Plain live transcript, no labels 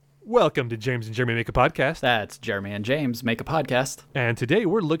Welcome to James and Jeremy Make a Podcast. That's Jeremy and James Make a Podcast. And today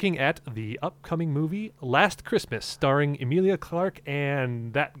we're looking at the upcoming movie Last Christmas, starring Emilia Clarke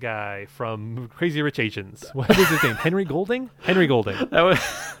and that guy from Crazy Rich Asians. What is his name? Henry Golding? Henry Golding.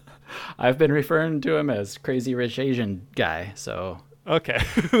 I've been referring to him as Crazy Rich Asian guy, so... Okay,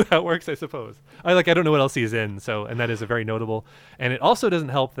 that works, I suppose. I don't know what else he's in, and that is a very notable. And it also doesn't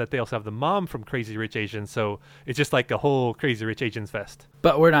help that they also have the mom from Crazy Rich Asians, so it's just like a whole Crazy Rich Asians fest.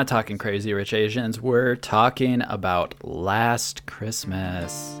 But we're not talking Crazy Rich Asians. We're talking about Last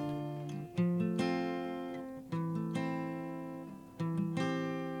Christmas.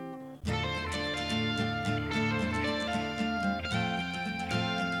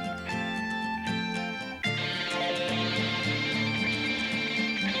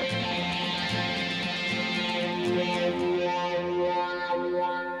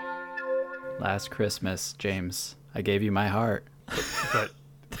 Last Christmas, James, I gave you my heart. But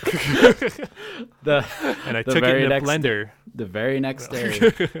And I took it in a blender. The very next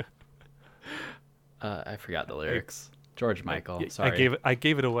day. I forgot the lyrics. George Michael, sorry. I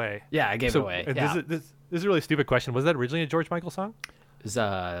gave it away. Yeah, I gave it away. Yeah. This is a really stupid question. Was that originally a George Michael song? It's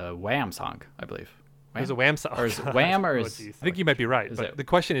a Wham song, I believe. It was a Wham song. Or is it Wham or is... I think you might be right. But the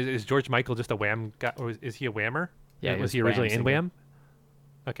question is George Michael just a Wham guy, or is he a Whammer? Yeah, was he originally in Wham?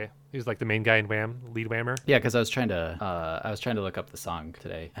 Okay, he was like the main guy in Wham, lead Whammer. Yeah, because I was trying to look up the song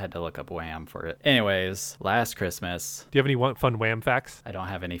today. I had to look up Wham for it. Anyways, Last Christmas. Do you have any fun Wham facts? I don't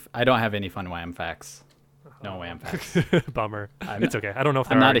have any fun Wham facts. No Wham facts. Bummer. It's okay. I don't know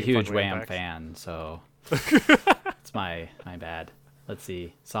if I'm not a huge Wham fan, so it's my bad. Let's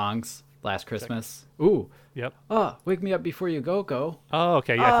see. Songs. Last Christmas. Ooh. Yep. Oh, Wake Me Up Before You Go. Oh,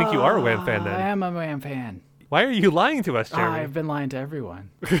 okay. Yeah, I think you are a Wham fan then. I am a Wham fan. Why are you lying to us, Jeremy? I've been lying to everyone.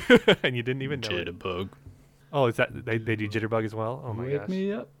 And you didn't even know it. Jitterbug. Oh, is that they do Jitterbug as well? Oh my gosh. Wake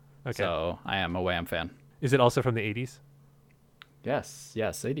me up. Okay. So I am a Wham fan. Is it also from the 80s? Yes.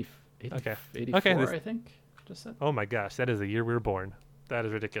 80, Okay. 84, Okay, I think. Just said. Oh my gosh, that is the year we were born. That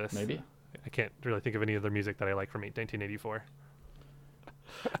is ridiculous. Maybe. I can't really think of any other music that I like from 1984.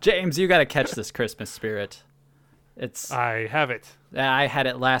 James, you got to catch this Christmas spirit. I have it. I had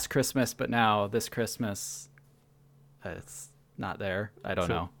it last Christmas, but now this Christmas, it's not there. I don't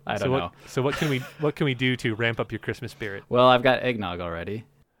know. So what can we do to ramp up your Christmas spirit? Well, I've got eggnog already.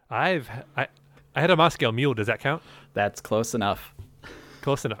 I had a Moscow Mule. Does that count? That's close enough.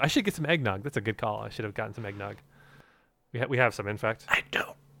 Close enough. I should get some eggnog. That's a good call. I should have gotten some eggnog. We have some, in fact. I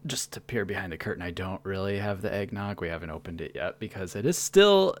don't. Just to peer behind the curtain, I don't really have the eggnog. We haven't opened it yet because it is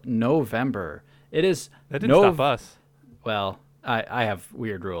still November. It is. That didn't stop us. Well, I have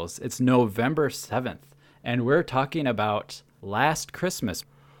weird rules. It's November 7th, and we're talking about Last Christmas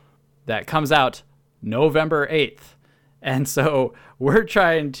that comes out November 8th. And so we're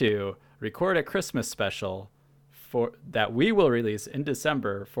trying to record a Christmas special that we will release in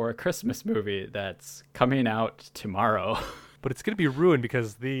December for a Christmas movie that's coming out tomorrow. But it's going to be ruined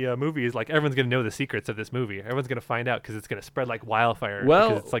because the movie is everyone's going to know the secrets of this movie. Everyone's going to find out because it's going to spread like wildfire.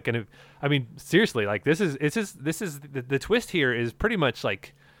 Well, it's going to. I mean, seriously, this is the twist here is pretty much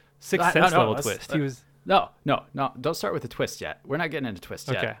like Sixth Sense level twist. No, don't start with the twist yet. We're not getting into twist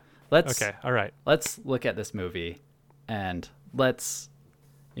yet. Okay. All right. Let's look at this movie and let's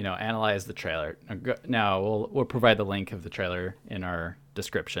analyze the trailer. Now we'll provide the link of the trailer in our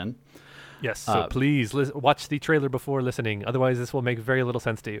description. Yes, so please watch the trailer before listening. Otherwise, this will make very little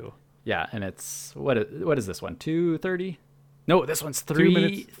sense to you. Yeah, and it's what is this one? 2:30? No, this one's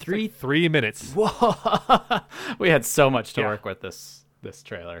 3 2 minutes. 3 minutes. Whoa! We had so much to work with this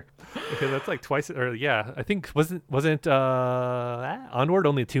trailer. Okay, that's like twice. Or yeah, I think wasn't Onward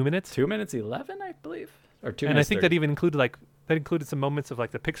only 2 minutes? 2 minutes 11, I believe, or 2 minutes. And I think 30. that even included some moments of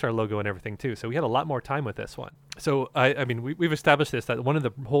the Pixar logo and everything too. So we had a lot more time with this one. So I mean, we've established that one of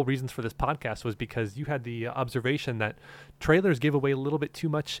the whole reasons for this podcast was because you had the observation that trailers give away a little bit too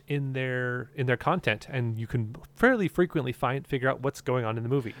much in their content, and you can fairly frequently figure out what's going on in the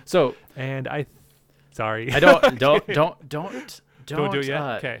movie. So sorry, I don't do it yet.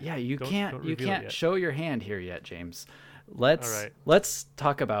 Okay. Yeah, you don't can't show your hand here yet, James. Let's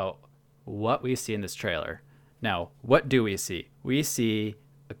talk about what we see in this trailer. Now, what do we see? We see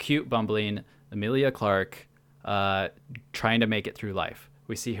a cute, bumbling Emilia Clarke trying to make it through life.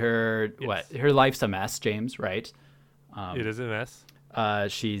 We see her, her life's a mess, James, right? It is a mess.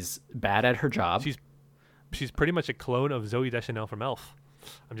 She's bad at her job. She's pretty much a clone of Zooey Deschanel from Elf.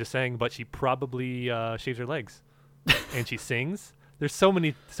 I'm just saying, but she probably shaves her legs. And she sings. There's so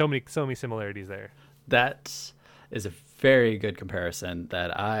many similarities there. That is a very good comparison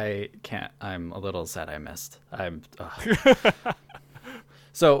that I'm a little sad I missed.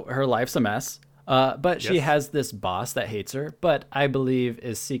 So her life's a mess. But she Yes. has this boss that hates her, but I believe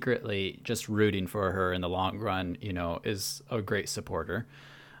is secretly just rooting for her in the long run, is a great supporter.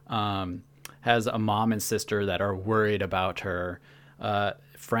 Has a mom and sister that are worried about her.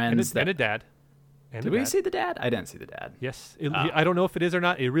 Friends And a dad. And Did a we dad. see the dad? I didn't see the dad. Yes. I don't know if it is or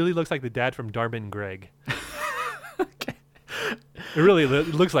not. It really looks like the dad from Darman Greg. Okay. It really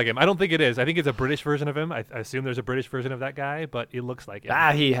looks like him. I don't think it is. I think it's a British version of him. I assume there's a British version of that guy, but it looks like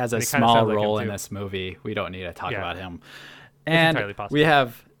him. He has a And it kinda small sounds like him role in too. this movie. We don't need to talk Yeah. about him. And entirely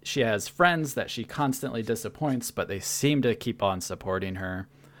possible. she has friends that she constantly disappoints, but they seem to keep on supporting her.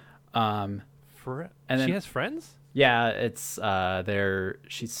 And then- She has friends? Yeah, it's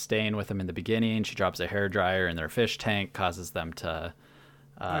she's staying with them in the beginning. She drops a hairdryer in their fish tank, causes them to.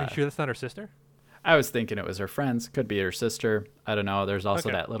 Are you sure that's not her sister? I was thinking it was her friends. Could be her sister. I don't know. There's also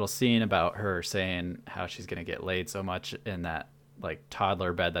Okay. that little scene about her saying how she's gonna get laid so much in that like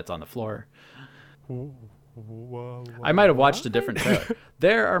toddler bed that's on the floor. I might have watched a different trailer.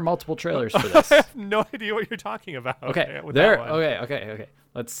 There are multiple trailers for this. I have no idea what you're talking about. Okay, with that one. okay.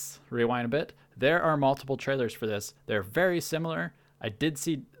 Let's rewind a bit. There are multiple trailers for this. They're very similar. I did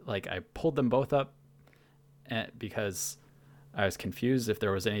see, I pulled them both up because I was confused if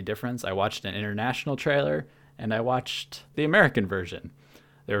there was any difference. I watched an international trailer and I watched the American version.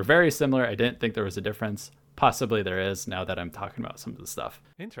 They were very similar. I didn't think there was a difference. Possibly there is now that I'm talking about some of the stuff.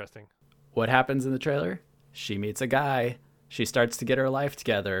 Interesting. What happens in the trailer? She meets a guy. She starts to get her life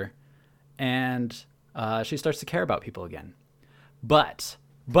together, and she starts to care about people again. But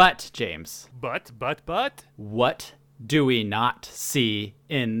James, But what do we not see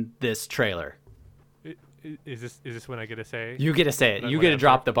in this trailer? is this when I get to say? You get to say it. That You one get to answer.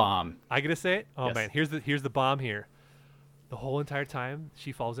 drop the bomb. I get to say it? Oh Yes. man, here's the bomb here. The whole entire time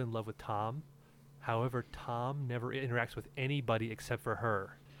she falls in love with Tom. However, Tom never interacts with anybody except for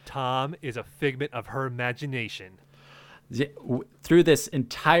her. Tom is a figment of her imagination. Through this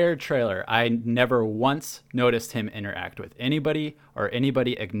entire trailer, I never once noticed him interact with anybody or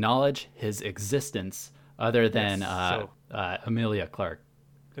anybody acknowledge his existence other than Yes, Emilia Clarke.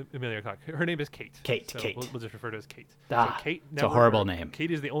 Emilia Clarke. Her name is Kate. Kate. We'll just refer to her as Kate. Ah, so Kate it's a horrible never- name.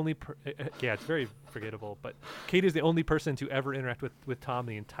 Kate is the only. Yeah, it's very forgettable. But Kate is the only person to ever interact with Tom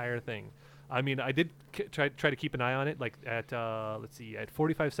the entire thing. I mean, I did try to keep an eye on it. Like at let's see, at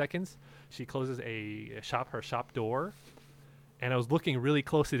 45 seconds, she closes her shop door, and I was looking really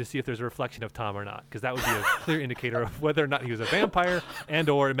closely to see if there's a reflection of Tom or not, because that would be a clear indicator of whether or not he was a vampire and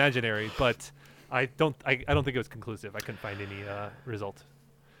or imaginary. But I don't think it was conclusive. I couldn't find any result.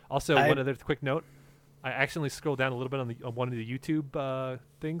 Also, one other quick note. I accidentally scrolled down a little bit on one of the YouTube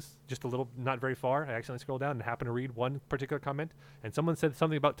things, just a little, not very far. I accidentally scrolled down and happened to read one particular comment, and someone said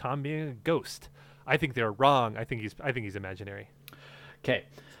something about Tom being a ghost. I think they're wrong. I think he's imaginary. Okay.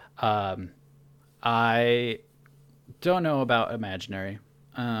 I don't know about imaginary.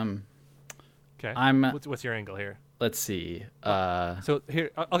 Okay. What's your angle here? Let's see. So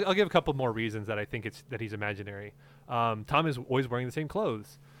here, I'll give a couple more reasons that I think that he's imaginary. Tom is always wearing the same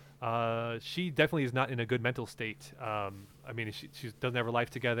clothes. She definitely is not in a good mental state. I mean, she doesn't have her life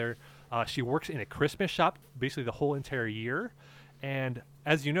together. She works in a Christmas shop basically the whole entire year. And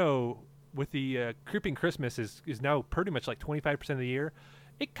as you know, with the creeping Christmas is now pretty much like 25% of the year.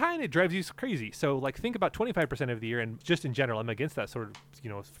 It kind of drives you crazy. So like think about 25% of the year, and just in general, I'm against that sort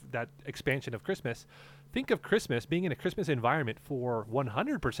of, that expansion of Christmas. Think of Christmas being in a Christmas environment for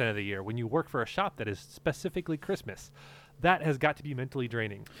 100% of the year when you work for a shop that is specifically Christmas. That has got to be mentally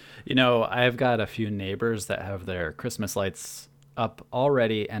draining. I've got a few neighbors that have their Christmas lights up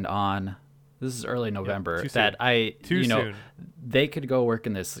already and on. This is early November. too soon. Soon. They could go work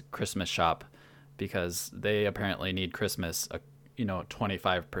in this Christmas shop because they apparently need Christmas,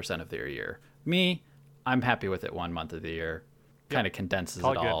 25% of their year. Me, I'm happy with it 1 month of the year. Kind of condenses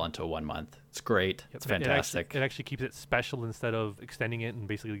Call it it all good. into 1 month. It's great. It's It fantastic. actually keeps it special instead of extending it, and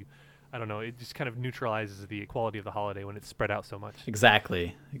basically, I don't know, it just kind of neutralizes the quality of the holiday when it's spread out so much.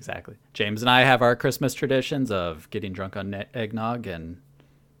 Exactly. James and I have our Christmas traditions of getting drunk on eggnog, and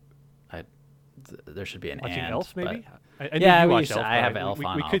there should be an Watching and, Elf, maybe? but- I know Yeah, you we watch used to- Elf, I but have Elf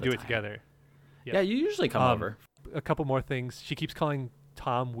on we all could the do it time. together. Yeah, you usually come over. A couple more things. She keeps calling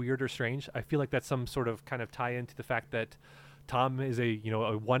Tom weird or strange. I feel like that's some sort of kind of tie into the fact that Tom is a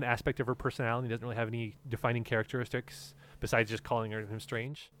one aspect of her personality. He doesn't really have any defining characteristics besides just calling him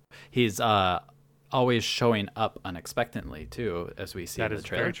strange. He's always showing up unexpectedly too, as we see That in is the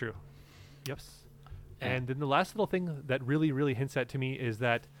trailer. very true. Yes. And then the last little thing that really, really hints at to me is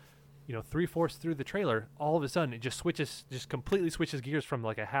that, 3/4 through the trailer, all of a sudden it just completely switches gears from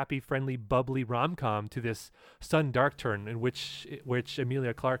like a happy, friendly, bubbly rom-com to this sudden dark turn in which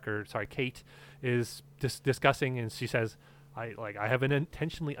Kate is discussing, and she says, I have an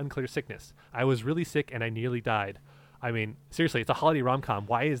intentionally unclear sickness. I was really sick and I nearly died. I mean, seriously, it's a holiday rom-com.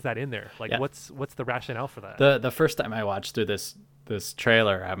 Why is that in there? Like, what's the rationale for that? The first time I watched through this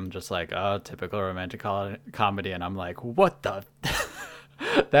trailer, I'm just like, oh, typical romantic comedy, and I'm like, what the.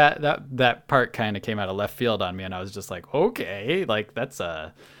 that part kind of came out of left field on me, and I was just like, okay, like that's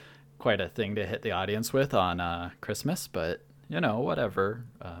quite a thing to hit the audience with on Christmas, but whatever.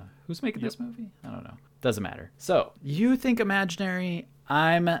 Who's making this movie? I don't know. Doesn't matter. So you think imaginary?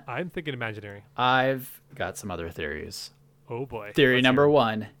 I'm thinking imaginary. I've got some other theories. Oh boy. Theory number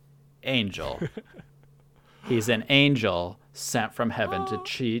 1, angel. He's an angel sent from heaven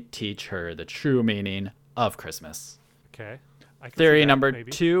to teach her the true meaning of Christmas. Okay. Theory number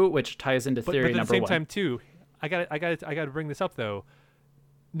 2, which ties into theory number 1. But at the same time, too, I got to bring this up though.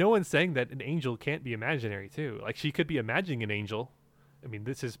 No one's saying that an angel can't be imaginary too. Like, she could be imagining an angel. I mean,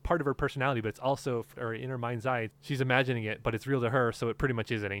 this is part of her personality, but it's also in her mind's eye. She's imagining it, but it's real to her, so it pretty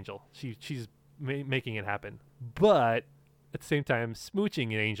much is an angel. She's making it happen. But at the same time, smooching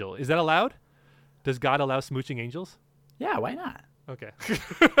an angel, is that allowed? Does God allow smooching angels? Yeah, why not? Okay.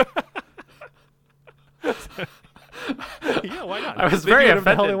 Yeah, why not? I was very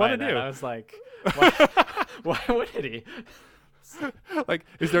offended by that. I was like, why would he? Like,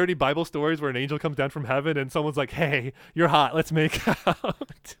 is there any Bible stories where an angel comes down from heaven and someone's like, hey, you're hot, let's make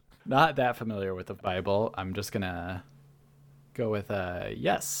out? Not that familiar with the Bible. I'm just going to go with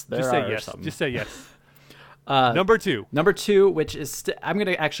yes. Just say yes. Just say yes. Number 2, which is I'm going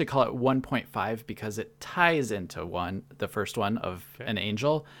to actually call it 1.5 because it ties into the first one of an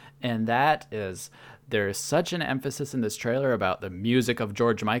angel, and that is there is such an emphasis in this trailer about the music of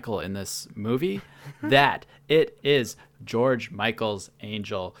George Michael in this movie that it is George Michael's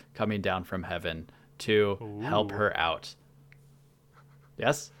angel coming down from heaven to help her out.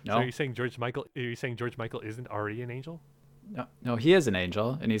 Yes? No? So are you saying George Michael isn't already an angel? No, he is an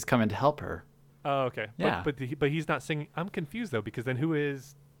angel, and he's coming to help her. Oh, okay. Yeah. But he's not singing. I'm confused though, because then who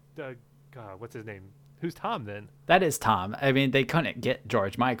is what's his name? Who's Tom then? That is Tom. I mean, they couldn't get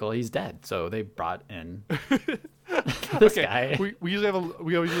George Michael. He's dead, so they brought in this guy. We usually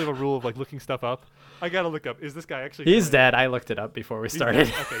have a rule of like looking stuff up. I gotta look up. Is this guy actually? He's dead. I looked it up before we started.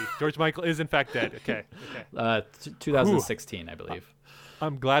 Okay, George Michael is in fact dead. Okay. 2016, I believe.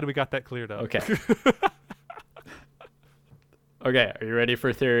 I'm glad we got that cleared up. Okay. Okay, are you ready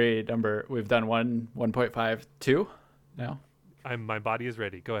for theory number? We've done 1.5, 2 now? My body is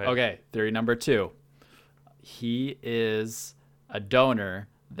ready. Go ahead. Okay, theory number 2. He is a donor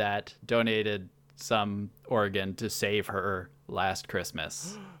that donated some organ to save her last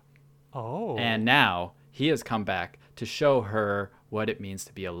Christmas. Oh. And now he has come back to show her what it means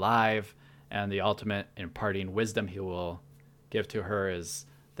to be alive, and the ultimate imparting wisdom he will give to her is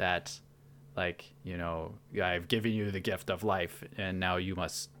that, like, I've given you the gift of life, and now you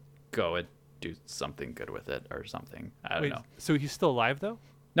must go and do something good with it or something. I don't know. So he's still alive though?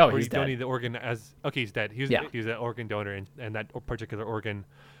 No, or he's he dead. donated the organ as he's dead. He's an organ donor, and that particular organ.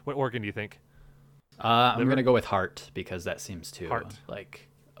 What organ do you think? I'm gonna go with heart because that seems too like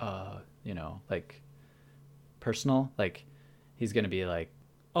personal. Like he's gonna be like,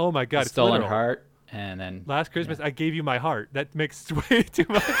 oh my God, stolen heart, and then last Christmas I gave you my heart. That makes way too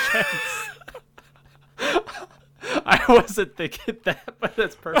much sense. I wasn't thinking that, but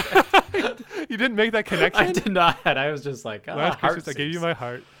that's perfect. You didn't make that connection? I did not. I was just like, last Christmas I gave you my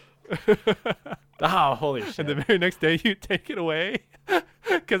heart. Oh, holy shit. And the very next day you take it away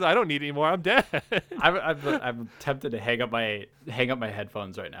because I don't need it anymore. I'm dead. I'm tempted to hang up my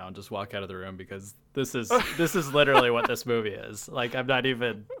headphones right now and just walk out of the room because this is literally what this movie is. Like, I'm not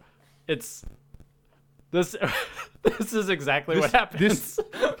even. It's this. This is exactly what happens.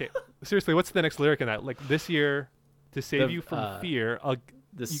 Okay, seriously, what's the next lyric in that? Like, this year, to save you from fear, I'll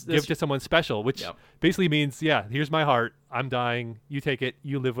give to someone special, which basically means, here's my heart. I'm dying. You take it.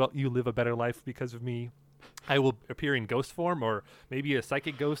 You live a better life because of me. I will appear in ghost form, or maybe a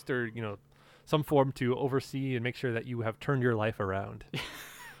psychic ghost, or some form to oversee and make sure that you have turned your life around.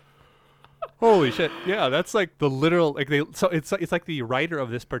 Holy shit! Yeah, that's like the literal it's like the writer of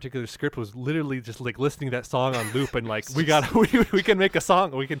this particular script was literally just like listening to that song on loop and like we can make a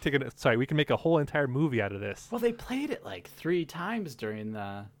song. We can make a whole entire movie out of this. Well, they played it like 3 times during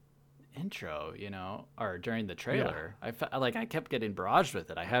the intro, or during the trailer. I kept getting barraged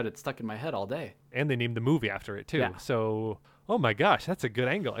with it. I had it stuck in my head all day. And they named the movie after it too. Yeah. So Oh my gosh, that's a good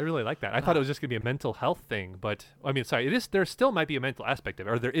angle. I really like that. I thought it was just gonna be a mental health thing, but I mean, sorry, it is. There still might be a mental aspect of it,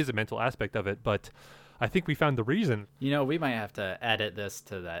 or there is a mental aspect of it, but I think we found the reason. You know, we might have to edit this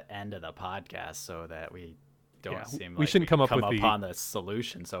to the end of the podcast so that we don't Yeah, seem we like shouldn't come up with the- upon the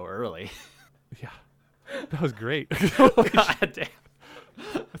solution so early. Yeah, that was great. God damn.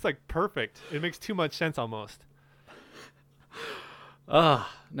 That's like perfect. It makes too much sense almost. Now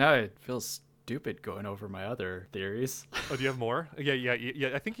it feels stupid going over my other theories. Oh, do you have more?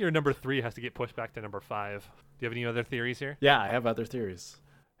 Yeah. I think your number 3 has to get pushed back to number 5. Do you have any other theories here? Yeah, I have other theories.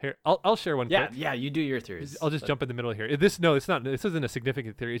 Here, I'll share one. Yeah, quick. yeah, you do your theories. I'll just jump in the middle here. It's not. This isn't a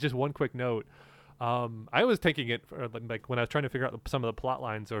significant theory. It's just one quick note. I was taking it for, like when I was trying to figure out some of the plot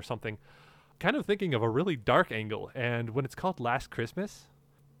lines or something, kind of thinking of a really dark angle. And when it's called Last Christmas,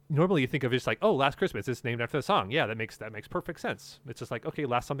 normally you think of it just like, oh, Last Christmas, it's named after the song. Yeah, that makes perfect sense. It's just like, okay,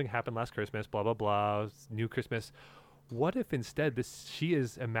 something happened last Christmas, blah blah blah, new Christmas. What if instead she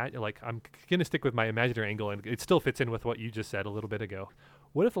is like, I'm gonna stick with my imaginary angle, and it still fits in with what you just said a little bit ago.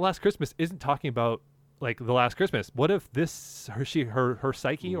 What if the Last Christmas isn't talking about like the last Christmas? What if her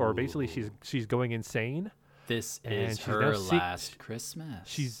psyche, or basically she's going insane? This and is she's her now last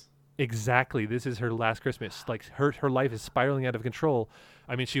Christmas. This is her last Christmas. Like her life is spiraling out of control.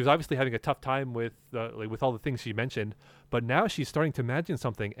 I mean, she was obviously having a tough time with with all the things she mentioned, but now she's starting to imagine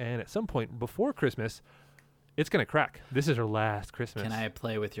something, and at some point before Christmas, it's gonna crack. This is her last Christmas. Can I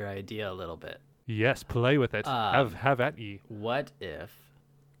play with your idea a little bit? Yes, play with it. Have at ye. What if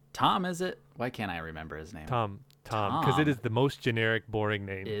Tom, is it? Why can't I remember his name? Tom, because it is the most generic, boring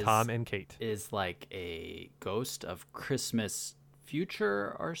name. Tom and Kate is like a ghost of Christmas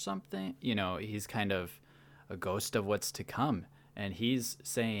future or something. You know, he's kind of a ghost of what's to come, and he's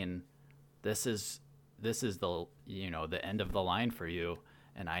saying, "This is the the end of the line for you,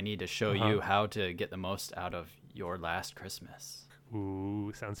 and I need to show you how to get the most out of your last Christmas."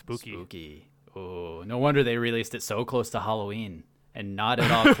 Ooh, sounds spooky. Spooky. Oh, no wonder they released it so close to Halloween and not at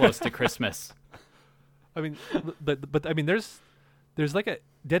all close to Christmas. I mean, but I mean, there's like a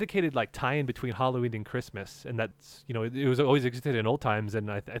dedicated like tie-in between Halloween and Christmas, and that's it was always existed in old times, and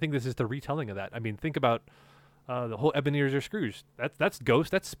I think this is the retelling of that. I mean, think about the whole Ebenezer Scrooge. That's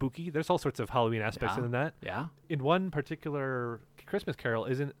ghost. That's spooky. There's all sorts of Halloween aspects in that. Yeah. In one particular Christmas Carol,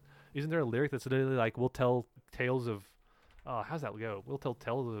 isn't there a lyric that's literally like, "We'll tell tales of," how's that go? We'll tell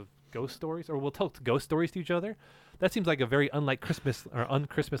tales of ghost stories, or we'll tell ghost stories to each other. That seems like a very unlike Christmas or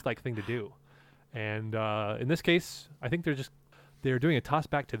un-Christmas-like thing to do. And in this case, I think they're doing a toss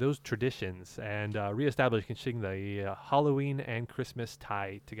back to those traditions and reestablishing the Halloween and Christmas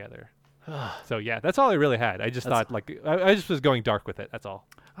tie together. So yeah, that's all I really had. I just thought I just was going dark with it. That's all.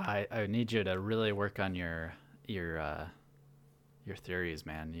 I need you to really work on your theories,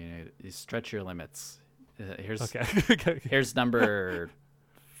 man. You stretch your limits. Here's number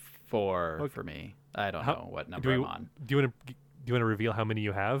 4 for me. I don't know what number I'm on. Do you want to reveal how many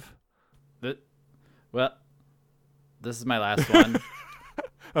you have? Well, this is my last one.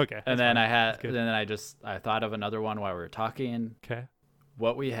 Okay. And then I thought of another one while we were talking. Okay.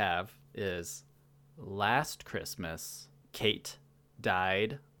 What we have is last Christmas, Kate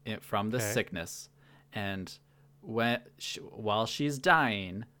died from the sickness, and while she's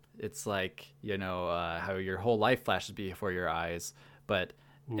dying, it's like how your whole life flashes before your eyes, but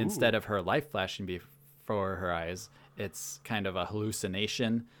instead of her life flashing before her eyes, it's kind of a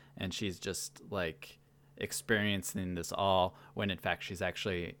hallucination, and she's just like experiencing this all when in fact she's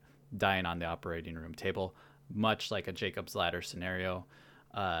actually dying on the operating room table, much like a Jacob's Ladder scenario.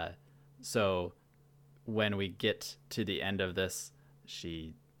 So when we get to the end of this,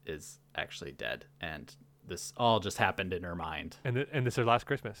 she is actually dead, and this all just happened in her mind. And this is her last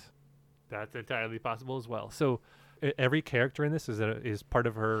Christmas. That's entirely possible as well. So every character in this is part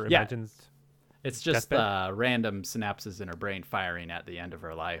of her imagined. It's just random synapses in her brain firing at the end of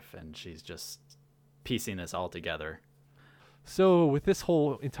her life, and she's just piecing this all together. So with this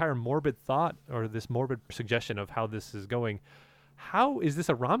whole entire morbid thought, or this morbid suggestion of how this is going, how is this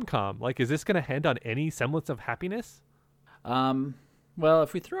a rom-com? Like, is this going to end on any semblance of happiness? Well,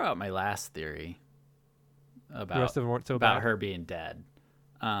 if we throw out my last theory about the rest of them weren't so about bad. Her being dead,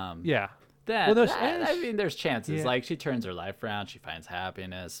 yeah. I mean, there's chances. Yeah. Like, she turns her life around. She finds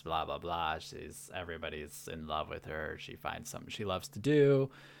happiness, blah, blah, blah. Everybody's in love with her. She finds something she loves to do.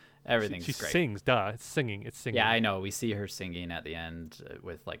 Everything's she great. Sings, It's singing. Yeah, I know. We see her singing at the end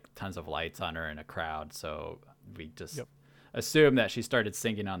with, like, tons of lights on her in a crowd. So we just assume that she started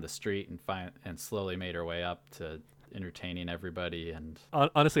singing on the street and slowly made her way up to entertaining everybody. And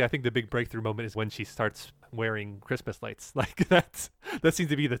Honestly, I think the big breakthrough moment is when she starts wearing Christmas lights. Like that seems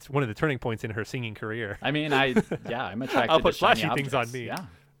to be one of the turning points in her singing career. I mean, I'm attracted I'll to put shiny flashy things on objects. me. Yeah.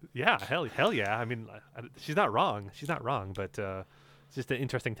 Yeah, hell yeah. I mean, she's not wrong. She's not wrong, but it's just an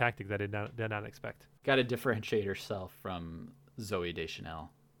interesting tactic that I did not expect. Got to differentiate herself from Zoe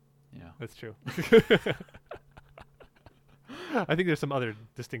Deschanel. Yeah. That's true. I think there's some other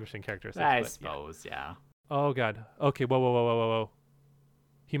distinguishing characteristics. I but, suppose, yeah. Oh God. Okay. Whoa.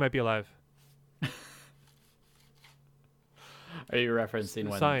 He might be alive. Are you referencing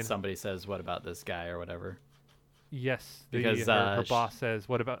when Sign. somebody says, "What about this guy?" or whatever? Yes. Because, her boss says,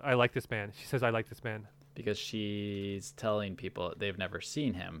 "What about? I like this man." She says, "I like this man." Because she's telling people they've never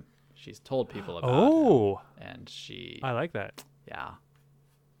seen him. She's told people about Oh, him. And she, I like that. yeah.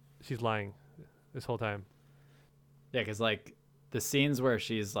 She's lying this whole time. Yeah, because, like, the scenes where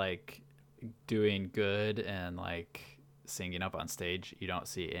she's, like, doing good and, like, singing up on stage, you don't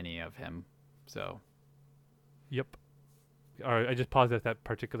see any of him. So, Yep. All right, I just paused at that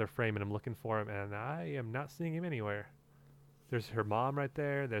particular frame and I'm looking for him, and I am not seeing him anywhere. There's her mom right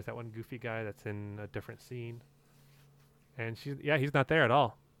there. There's that one goofy guy that's in a different scene. And he's not there at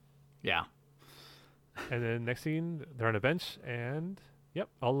all. yeah. And then next scene, they're on a bench and, yep,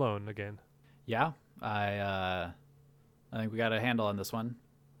 all alone again. Yeah. I think we got a handle on this one.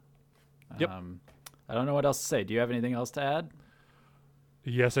 Yep. I don't know what else to say. Do you have anything else to add?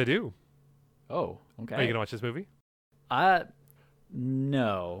 Yes, I do. Oh, okay. Are you going to watch this movie?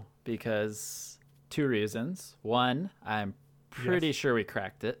 No, because two reasons. One, I'm pretty sure we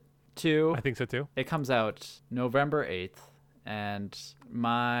cracked it. Two, I think so too. it comes out November 8th, and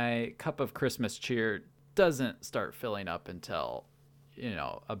my cup of Christmas cheer doesn't start filling up until,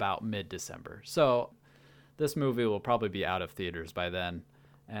 about mid-December. So this movie will probably be out of theaters by then,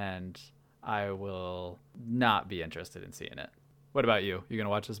 and I will not be interested in seeing it. What about you? You going to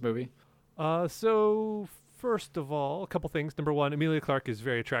watch this movie? So first of all, a couple things. Number one, Emilia Clarke is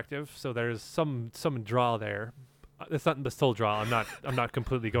very attractive, so there's some draw there. It's not the sole draw. I'm not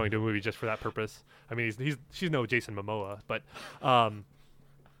completely going to a movie just for that purpose. I mean, she's no Jason Momoa, but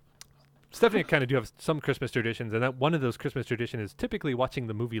Stephanie kind of do have some Christmas traditions, and that one of those Christmas traditions is typically watching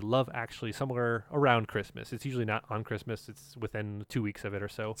the movie Love Actually somewhere around Christmas. It's usually not on Christmas; it's within 2 weeks of it or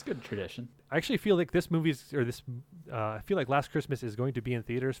so. It's a good tradition. I actually feel like I feel like Last Christmas is going to be in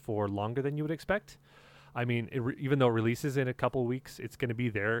theaters for longer than you would expect. I mean, even though it releases in a couple weeks, it's going to be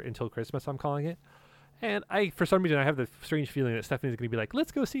there until Christmas, I'm calling it. And for some reason, I have the strange feeling that Stephanie's going to be like,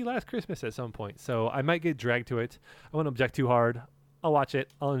 let's go see Last Christmas at some point. So I might get dragged to it. I won't object too hard. I'll watch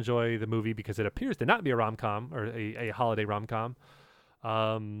it. I'll enjoy the movie because it appears to not be a rom-com or a holiday rom-com.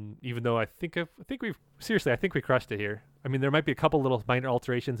 Even though I think we crushed it here. I mean, there might be a couple little minor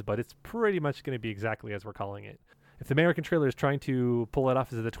alterations, but it's pretty much going to be exactly as we're calling it. If the American trailer is trying to pull it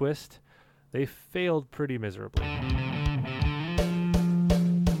off as a twist, they failed pretty miserably.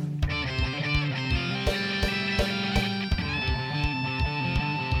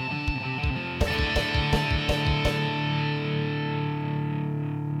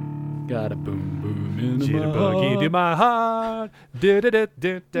 Got a boom boom in my Jitterbug into my heart.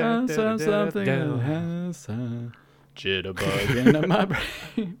 something else. Jitterbug into my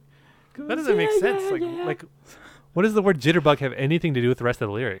brain. That doesn't make sense. Like, what does the word jitterbug have anything to do with the rest of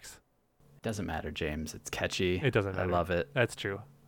the lyrics? Doesn't matter, James. It's catchy. It doesn't matter. I love it. That's true.